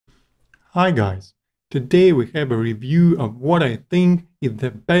Hi guys, today we have a review of what I think is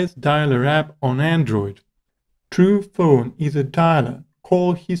the best dialer app on Android. True Phone is a dialer,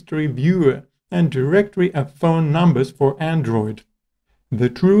 call history viewer, and directory of phone numbers for Android. The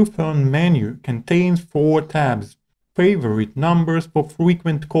True Phone menu contains 4 tabs: favorite numbers for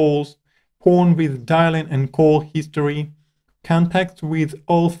frequent calls, phone with dialing and call history, contacts with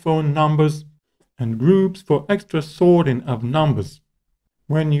all phone numbers, and groups for extra sorting of numbers.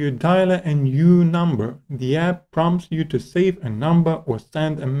 When you dial a new number, the app prompts you to save a number or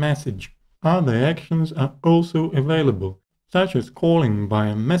send a message. Other actions are also available, such as calling by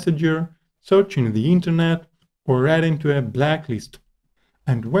a messenger, searching the internet, or adding to a blacklist.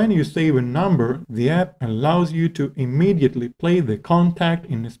 And when you save a number, the app allows you to immediately play the contact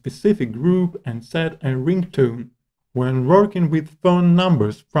in a specific group and set a ringtone. When working with phone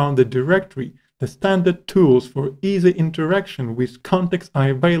numbers from the directory, the standard tools for easy interaction with contacts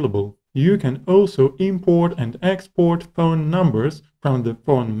are available. You can also import and export phone numbers from the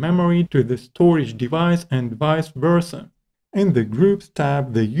phone memory to the storage device and vice versa. In the Groups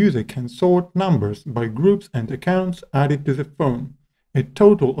tab, the user can sort numbers by groups and accounts added to the phone. A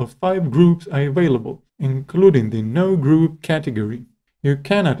total of 5 groups are available, including the No Group category. You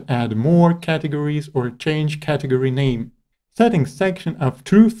cannot add more categories or change category name. Settings section of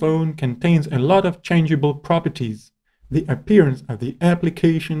True Phone contains a lot of changeable properties: the appearance of the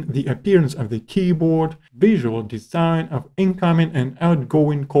application, the appearance of the keyboard, visual design of incoming and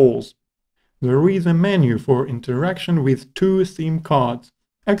outgoing calls. There is a menu for interaction with 2 SIM cards,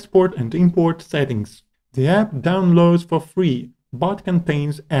 export and import settings. The app downloads for free, but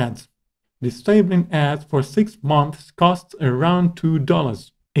contains ads. Disabling ads for 6 months costs around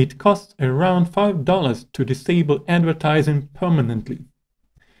 $2. It costs around $5 to disable advertising permanently.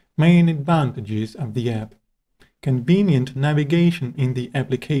 Main advantages of the app: convenient navigation in the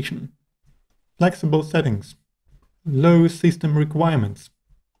application, flexible settings, low system requirements.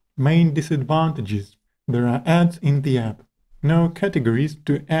 Main disadvantages: there are ads in the app, no categories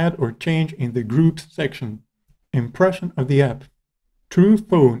to add or change in the Groups section. Impression of the app: True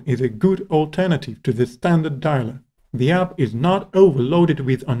Phone is a good alternative to the standard dialer. The app is not overloaded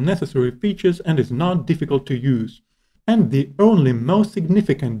with unnecessary features and is not difficult to use. And the only most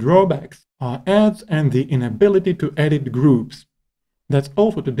significant drawbacks are ads and the inability to edit groups. That's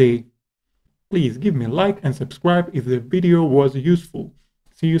all for today. Please give me a like and subscribe if the video was useful.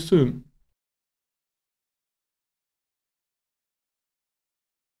 See you soon.